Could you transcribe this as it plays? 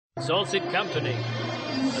Salted company.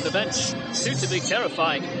 And the bench suitably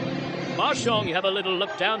terrifying. Marchand, you have a little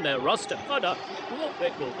look down there. Roster.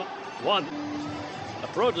 One. A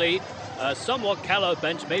broadly somewhat callow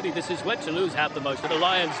bench. Maybe this is where Toulouse have the most. At the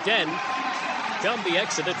Lions' Den come the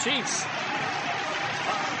Exeter Chiefs.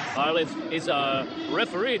 Ireland is a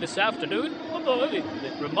referee this afternoon.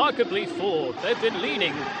 Remarkably for they've been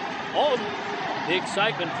leaning on the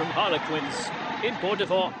excitement from Harlequins in Port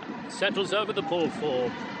d'Ivoire. Settles over the ball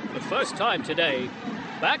for the first time today.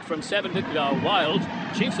 Back from 7 to go wild.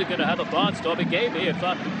 Chiefs are going to have a barnstorming game here.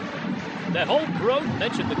 But their whole growth,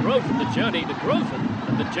 mentioned the growth and the journey,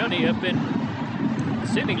 and the journey have been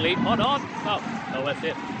seemingly on. No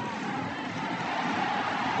effort.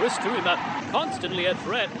 Rustuma constantly a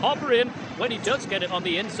threat. Hopper in when he does get it on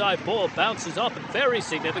the inside ball. Bounces up and very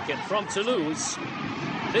significant from Toulouse.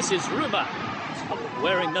 This is Ruma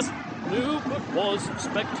wearing the blue, but was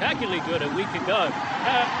spectacularly good a week ago.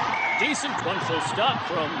 Decent one full start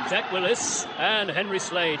from Jack Willis and Henry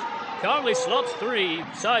Slade. Carly slots 3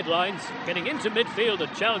 sidelines, getting into midfield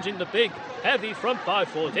and challenging the big, heavy front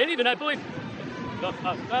 5-4. And even, I believe,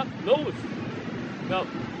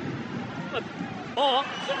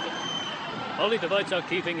 only the votes are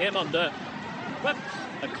keeping him under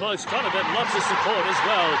a close tournament, lots of support as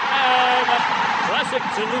well. Classic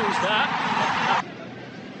Toulouse that.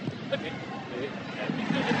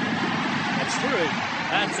 That's through.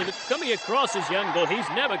 And so coming across as young goal, he's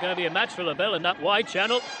never going to be a match for Lavelle in that wide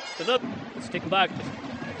channel. Stick back.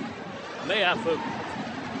 Meafu.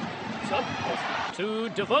 To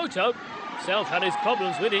Devoto. Self had his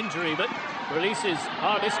problems with injury, but releases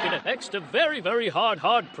Hardiskin at Exeter. Very, very hard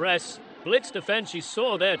press. Blitz defense you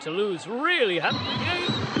saw there. Toulouse really is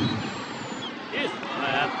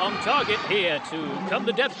on target here to come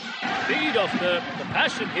the depth. Feed off the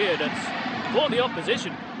passion here that's for the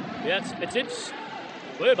opposition. Yes, it's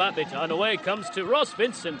we're about it. And away comes to Ross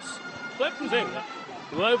Vincent. Who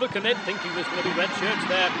overcommit, thinking there's going to be red shirts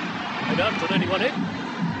there. I don't put anyone in.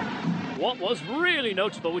 What was really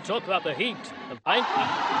notable, we talk about the heat.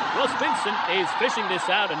 Ross Vincent is fishing this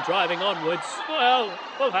out and driving onwards. Well,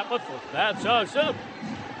 what happened for that? So,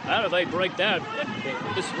 how do they break down?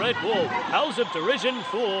 This red wall. Howls of derision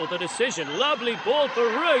for the decision. Lovely ball for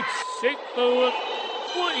Roots.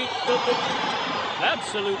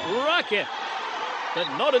 Absolute racket. But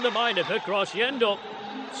not in the mind of her cross. Yendo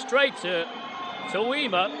straight to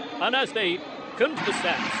Weema. And as they come to the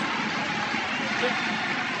stands,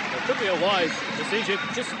 it could be a wise decision.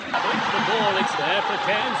 Just point the ball. It's there for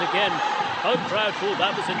Cairns again. Home crowd full.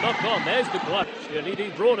 That was a knock on. There's the block.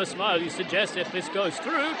 Cheerleading brought a smile. You suggest if this goes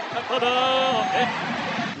through.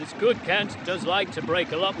 It's good. Cairns does like to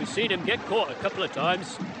break a lot. We've seen him get caught a couple of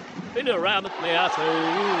times. Been around the Meafu.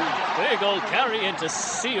 Big old carry into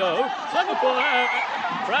CO. Clever ball.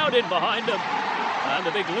 Crowd in behind him. And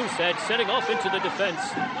the big loose head setting off into the defence.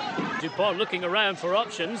 Dupont looking around for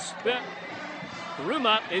options.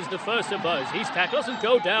 Ruma is the first of those. He's tackled. Doesn't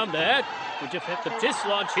go down there. We just hit the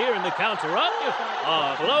dislodge here in the counter up.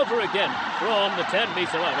 Glover again from the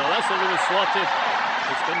 10-metre line. Well, that's a little swatted.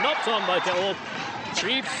 It's been knocked on by all.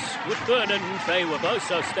 Chiefs with Burnham and Fay were both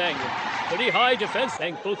so staying. Pretty high defence.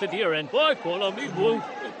 Thank both at the year end. Why call him?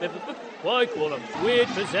 Why call him? Weird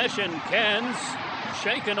possession. Cairns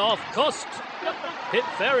shaken off. Cost. Hit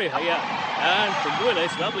very high. And from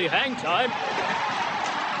Willis, lovely hang time.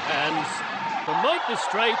 And promote the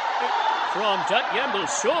straight from Jack Yemble.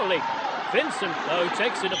 Surely Vincent, though,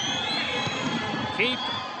 takes it. Keep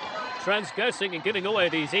transgressing and giving away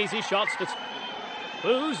these easy shots to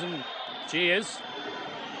boos and cheers.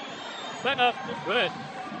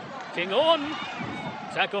 King on.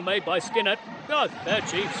 Tackle made by Skinner. God, their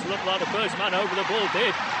Chiefs look like the first man over the ball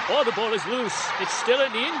did. Oh, the ball is loose. It's still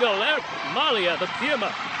in the in goal there. Malia, the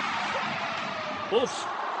Puma. Wolves.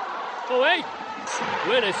 Away.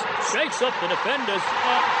 Willis shakes up the defenders.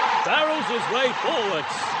 Barrels his way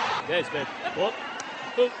forwards. There's been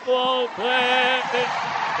football player.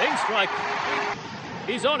 Big strike.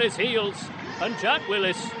 He's on his heels. And Jack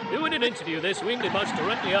Willis, who in an interview this week, much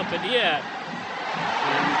directly up in the air.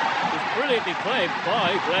 Was brilliantly played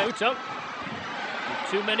by Glauta.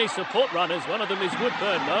 Too many support runners. One of them is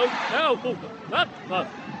Woodburn, though. That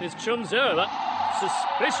is Chunzer.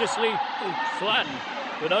 Suspiciously flattened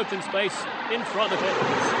with open space in front of him.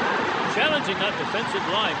 Challenging that defensive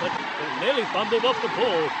line, but nearly bumbled off the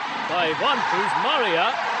ball by Van Cruz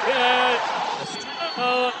Maria.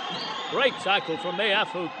 Great tackle from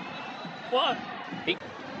Meafu. What?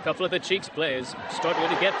 A couple of the Cheeks players starting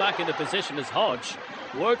to get back into position as Hodge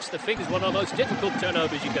works the fingers. One of the most difficult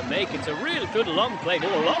turnovers you can make. It's a really good long play,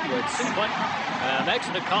 more onwards. And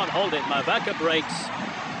Exeter can't hold it. Mavaka breaks.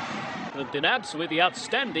 They've been absolutely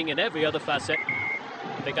outstanding in every other facet.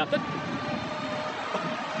 They got it.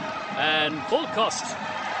 And full cost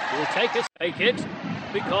will take it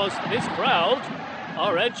because this crowd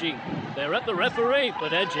are edgy. They're at the referee,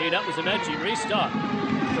 but edgy. That was an edgy restart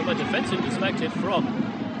from a defensive perspective from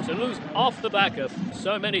Toulouse off the back of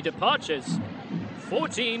so many departures.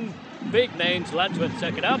 14 big names land to a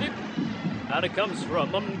second outing. And it comes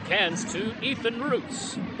from Cairns to Ethan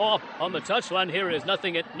Roots. On the touchline here is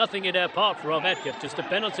nothing in their part from Edgar. Just a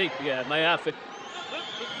penalty. Yeah, may have it.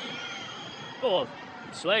 Oh,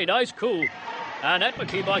 Slade, ice cool. And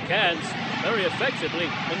Edmund by Cairns very effectively.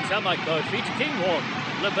 And Tamak though feet Kinghorn.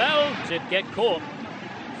 LaBelle did get caught.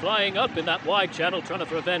 Flying up in that wide channel trying to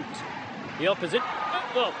prevent the opposite.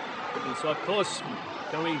 Oh, so of course,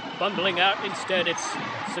 going bundling out instead. It's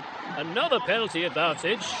another penalty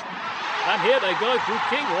advantage. And here they go through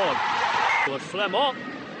Kinghorn. Good Flemont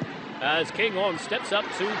as Kinghorn steps up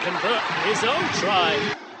to convert his own try.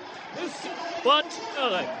 But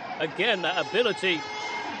again, that ability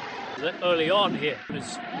early on here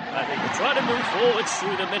was trying to move forwards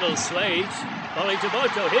through the middle. Slade following to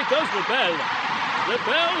Boto. Here goes LaBelle.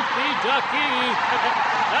 LaBelle the ducky.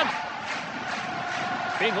 And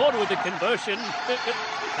Kinghorn with the conversion.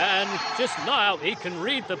 And just now he can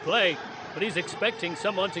read the play. But he's expecting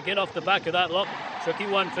someone to get off the back of that lock. Tricky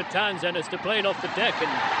one for Townsend as to play it off the deck. And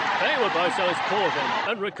Feywaboso is caught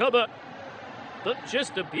and recover. But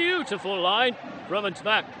just a beautiful line from and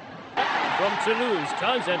back from Toulouse.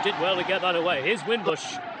 Townsend did well to get that away. Here's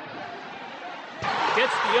Winbush.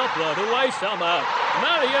 Gets the upload away somehow.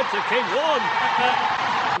 Marriott to Kinghorn.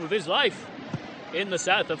 With his life in the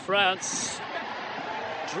south of France.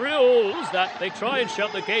 Drills that they try and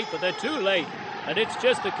shut the gate, but they're too late. And it's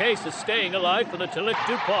just a case of staying alive for the Toulouse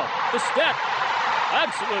Dupont. The step.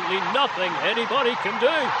 Absolutely nothing anybody can do.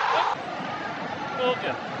 Oh,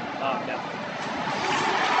 yeah. Oh,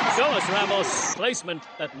 yeah. Jonas Ramos, placement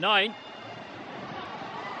at 9.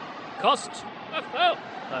 Cost.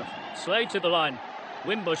 Slade to the line.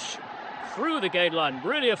 Wimbush through the gate line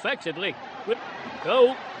really effectively.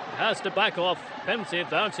 Go. Has to back off. Penalty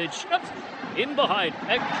advantage. In behind.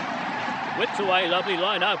 Whipped away, lovely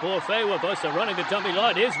line out ball. Feywaboso running a dummy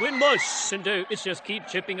line. Here's Winbush. And it's just keep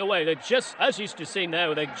chipping away. They just, as you to see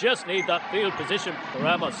now, they just need that field position for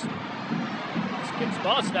Ramos. Skips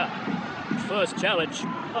past that first challenge.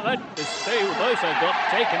 As Feywaboso got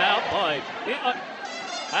taken out by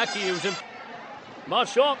Aki.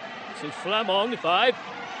 Marchand to Flamong, 5.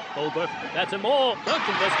 Holbrook, that's a more.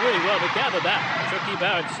 Duncan does really well to gather that. Tricky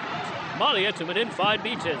bounce. Malia to within 5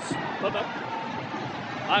 meters.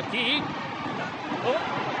 Aki. Oh.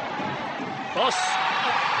 Boss.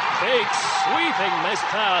 Big sweeping miss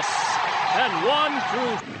pass. And 1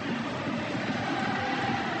 through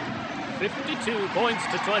 52 points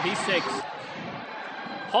to 26.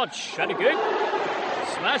 Hodge had a good.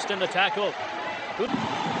 Smashed in the tackle. Good.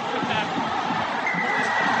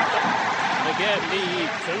 And again, the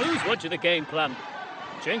Toulouse watch of the game plan.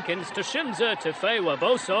 Jenkins to Shinza to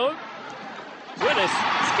Feywaboso. Willis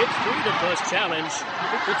skips through the first challenge.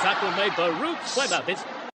 The tackle made by Roots. Play about this.